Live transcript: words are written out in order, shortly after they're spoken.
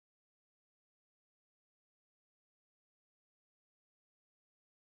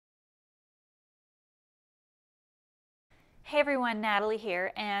Hey everyone, Natalie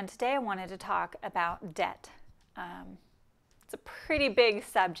here, and today I wanted to talk about debt. It's a pretty big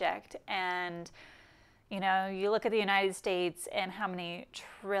subject, and you look at the United States and how many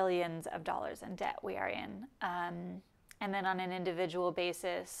trillions of dollars in debt we are in. And then on an individual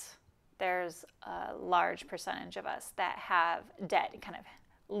basis, there's a large percentage of us that have debt kind of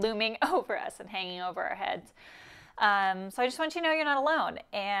looming over us and hanging over our heads. So I just want you to know you're not alone,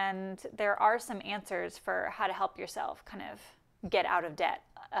 and there are some answers for how to help yourself kind of get out of debt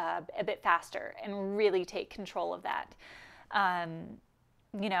a bit faster and really take control of that.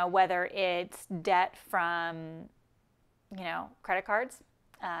 Whether it's debt from, credit cards.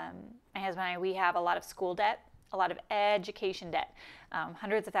 My husband and I, we have a lot of school debt, a lot of education debt,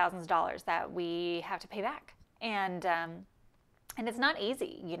 hundreds of thousands of dollars that we have to pay back. And it's not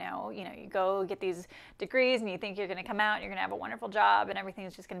easy, you go get these degrees and you think you're going to come out and you're going to have a wonderful job and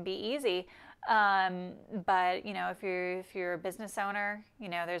everything's just going to be easy. But if you're a business owner,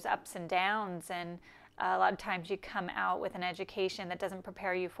 there's ups and downs, and a lot of times you come out with an education that doesn't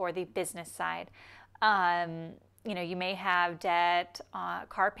prepare you for the business side. You may have debt,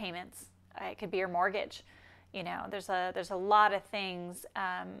 car payments. It could be your mortgage. There's a lot of things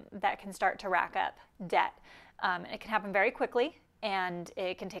that can start to rack up debt. It can happen very quickly, and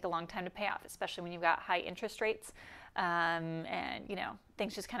it can take a long time to pay off, especially when you've got high interest rates, and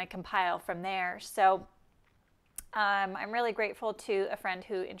things just kind of compile from there. So I'm really grateful to a friend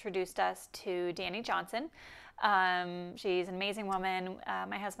who introduced us to Danny Johnson. She's an amazing woman.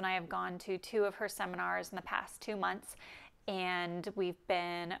 My husband and I have gone to 2 of her seminars in the past 2 months, and we've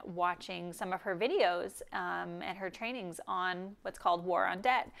been watching some of her videos and her trainings on what's called War on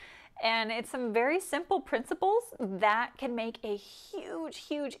Debt. And it's some very simple principles that can make a huge,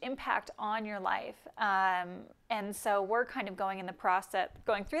 huge impact on your life. And so we're kind of going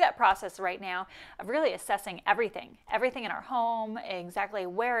through that process right now of really assessing everything in our home, exactly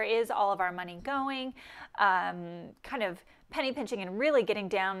where is all of our money going, kind of penny pinching and really getting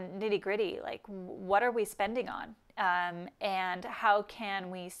down nitty gritty, like what are we spending on? And how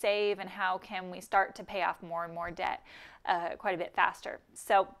can we save, and how can we start to pay off more and more debt quite a bit faster?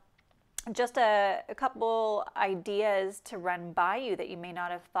 So just a couple ideas to run by you that you may not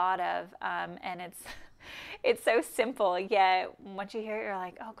have thought of, and it's so simple, yet once you hear it, you're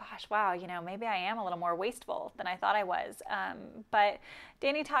like, oh gosh, wow, maybe I am a little more wasteful than I thought I was. But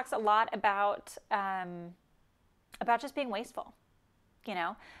Danny talks a lot about just being wasteful.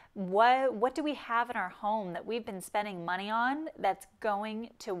 What do we have in our home that we've been spending money on that's going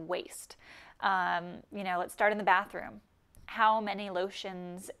to waste? Let's start in the bathroom. How many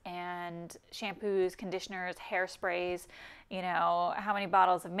lotions and shampoos, conditioners, hairsprays, how many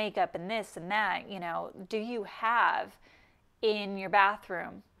bottles of makeup and this and that, do you have in your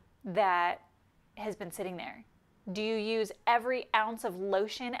bathroom that has been sitting there? Do you use every ounce of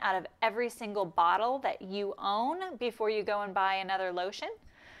lotion out of every single bottle that you own before you go and buy another lotion?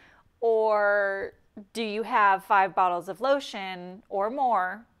 Or do you have 5 bottles of lotion or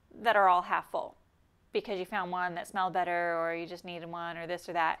more that are all half full because you found one that smelled better, or you just needed one, or this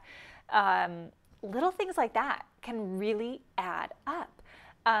or that? Little things like that can really add up.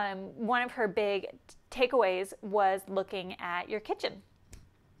 One of her big takeaways was looking at your kitchen.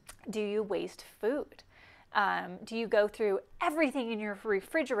 Do you waste food? Do you go through everything in your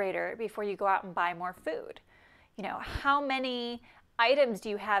refrigerator before you go out and buy more food? How many items do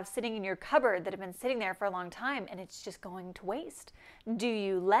you have sitting in your cupboard that have been sitting there for a long time and it's just going to waste? Do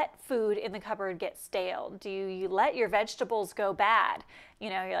you let food in the cupboard get stale? Do you let your vegetables go bad? You're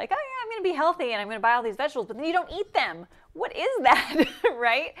like, oh yeah, I'm going to be healthy and I'm going to buy all these vegetables, but then you don't eat them. What is that,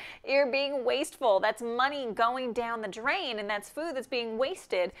 right? You're being wasteful. That's money going down the drain, and that's food that's being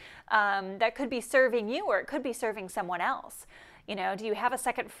wasted that could be serving you, or it could be serving someone else. Do you have a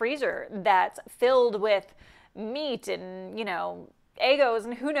second freezer that's filled with meat and, Egos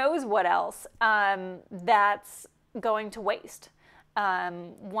and who knows what else that's going to waste?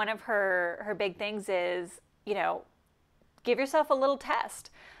 One of her big things is, give yourself a little test.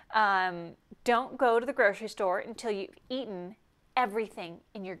 Don't go to the grocery store until you've eaten everything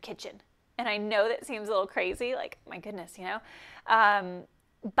in your kitchen. And I know that seems a little crazy, like, my goodness,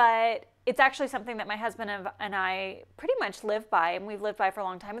 but it's actually something that my husband and I pretty much live by, and we've lived by for a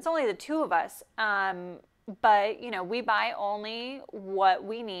long time. It's only the 2 of us. But, we buy only what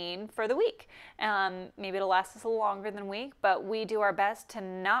we need for the week. Maybe it'll last us a little longer than a week, but we do our best to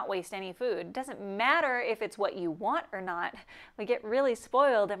not waste any food. It doesn't matter if it's what you want or not. We get really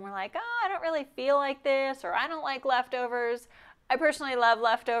spoiled and we're like, oh, I don't really feel like this, or I don't like leftovers. I personally love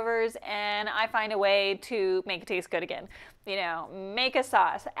leftovers, and I find a way to make it taste good again. You know, make a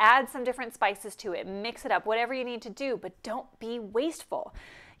sauce, add some different spices to it, mix it up, whatever you need to do, but don't be wasteful.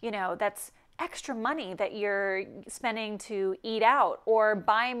 You know, that's extra money that you're spending to eat out or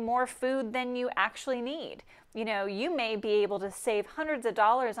buy more food than you actually need. You know, you may be able to save hundreds of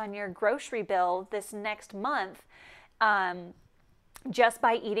dollars on your grocery bill this next month just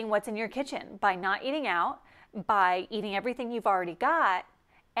by eating what's in your kitchen, by not eating out, by eating everything you've already got,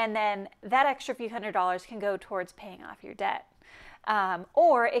 and then that extra few $100s can go towards paying off your debt.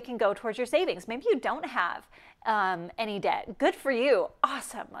 Or it can go towards your savings. Maybe you don't have any debt. Good for you.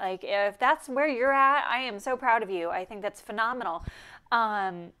 Awesome. Like, if that's where you're at, I am so proud of you. I think that's phenomenal.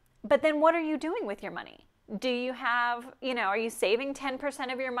 But then what are you doing with your money? Do you have, you know, are you saving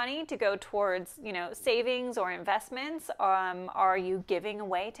 10% of your money to go towards, you know, savings or investments? Are you giving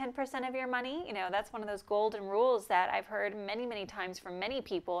away 10% of your money? You know, that's one of those golden rules that I've heard many, many times from many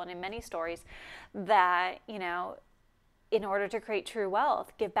people and in many stories, that, you know, in order to create true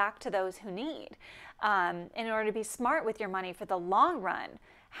wealth, give back to those who need. In order to be smart with your money for the long run,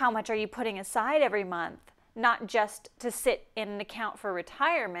 how much are you putting aside every month? Not just to sit in an account for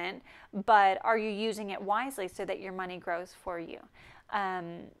retirement, but are you using it wisely so that your money grows for you?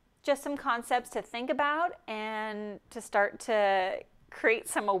 Just some concepts to think about and to start to create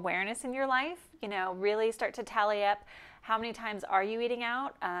some awareness in your life. You know, really start to tally up, how many times are you eating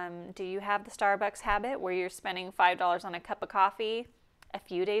out? Do you have the Starbucks habit where you're spending $5 on a cup of coffee a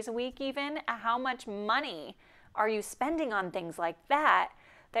few days a week even? How much money are you spending on things like that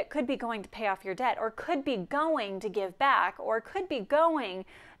that could be going to pay off your debt, or could be going to give back, or could be going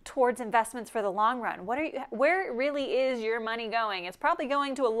towards investments for the long run? Where really is your money going? It's probably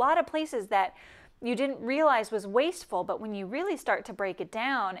going to a lot of places that you didn't realize was wasteful, but when you really start to break it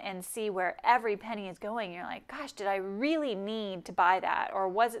down and see where every penny is going, you're like, gosh, did I really need to buy that? Or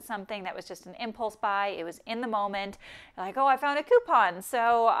was it something that was just an impulse buy? It was in the moment. You're like, oh, I found a coupon,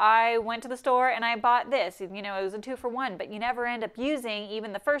 so I went to the store and I bought this. You know, it was a 2-for-1, but you never end up using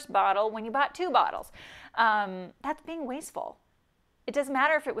even the first bottle when you bought 2 bottles. That's being wasteful. It doesn't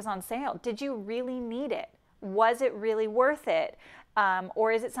matter if it was on sale. Did you really need it? Was it really worth it?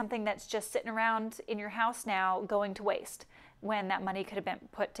 Or is it something that's just sitting around in your house now going to waste when that money could have been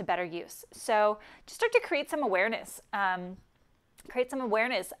put to better use? So just start to create some awareness. Create some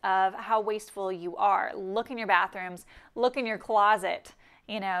awareness of how wasteful you are. Look in your bathrooms. Look in your closet.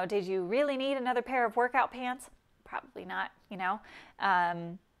 You know, did you really need another pair of workout pants? Probably not, you know.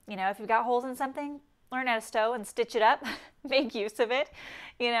 If you've got holes in something, learn how to sew and stitch it up. Make use of it.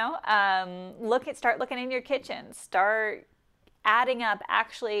 You know, start looking in your kitchen. Start adding up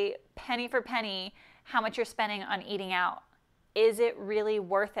actually penny for penny how much you're spending on eating out. Is it really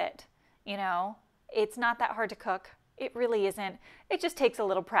worth it? You know, it's not that hard to cook. It really isn't. It just takes a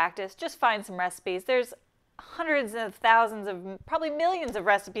little practice. Just find some recipes. There's hundreds of thousands of, probably millions of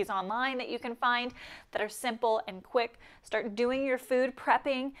recipes online that you can find that are simple and quick. Start doing your food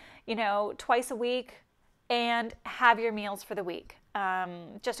prepping, you know, twice a week, and have your meals for the week.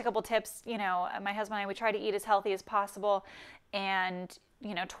 Just a couple tips, you know, my husband and I, we try to eat as healthy as possible. And,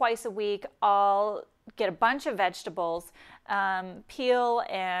 you know, twice a week, I'll get a bunch of vegetables, peel,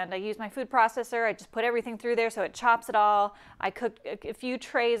 and I use my food processor. I just put everything through there so it chops it all. I cook a few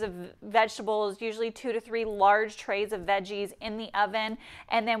trays of vegetables, usually 2 to 3 large trays of veggies in the oven.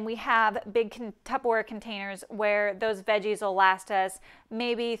 And then we have big Tupperware containers where those veggies will last us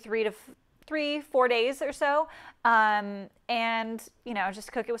maybe 3-4 days or so, and you know,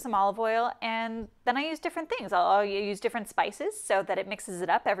 just cook it with some olive oil, and then I use different things. I'll use different spices so that it mixes it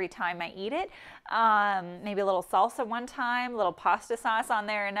up every time I eat it. Maybe a little salsa one time, a little pasta sauce on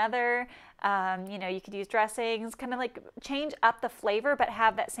there another. You know, you could use dressings, kind of like change up the flavor, but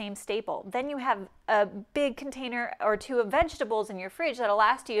have that same staple. Then you have a big container or 2 of vegetables in your fridge that'll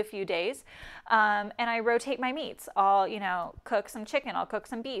last you a few days. And I rotate my meats. I'll, you know, cook some chicken, I'll cook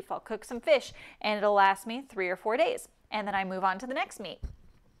some beef, I'll cook some fish, and it'll last me 3 or 4 days. And then I move on to the next meat.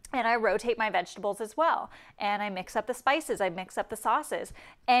 And I rotate my vegetables as well. And I mix up the spices, I mix up the sauces.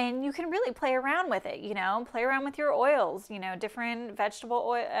 And you can really play around with it, you know, play around with your oils, you know, different vegetable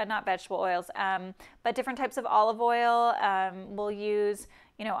oil, not vegetable oils, but different types of olive oil. We'll use,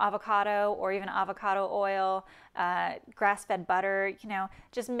 you know, avocado or even avocado oil, grass-fed butter, you know,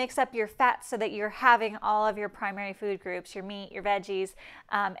 just mix up your fats so that you're having all of your primary food groups, your meat, your veggies,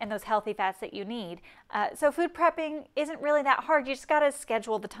 and those healthy fats that you need. So food prepping isn't really that hard. You just got to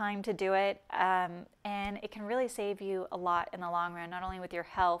schedule the time to do it, and it can really save you a lot in the long run, not only with your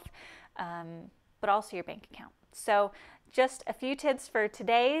health, but also your bank account. So just a few tips for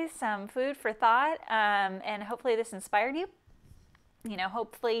today, some food for thought, and hopefully this inspired you.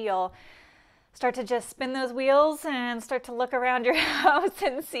 hopefully you'll start to just spin those wheels and start to look around your house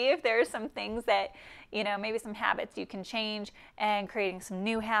and see if there are some things that, maybe some habits you can change, and creating some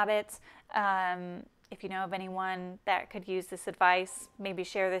new habits. If you know of anyone that could use this advice, maybe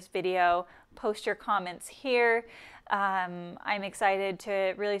share this video, post your comments here. I'm excited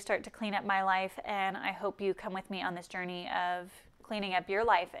to really start to clean up my life, and I hope you come with me on this journey of cleaning up your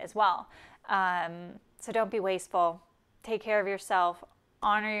life as well. So don't be wasteful. Take care of yourself,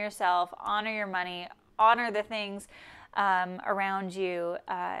 honor your money, honor the things around you,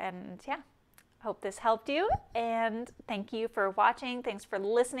 and yeah. Hope this helped you, and thank you for watching. Thanks for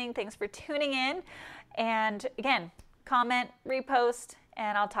listening. Thanks for tuning in. And again, comment, repost,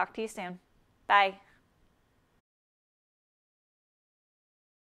 and I'll talk to you soon. Bye.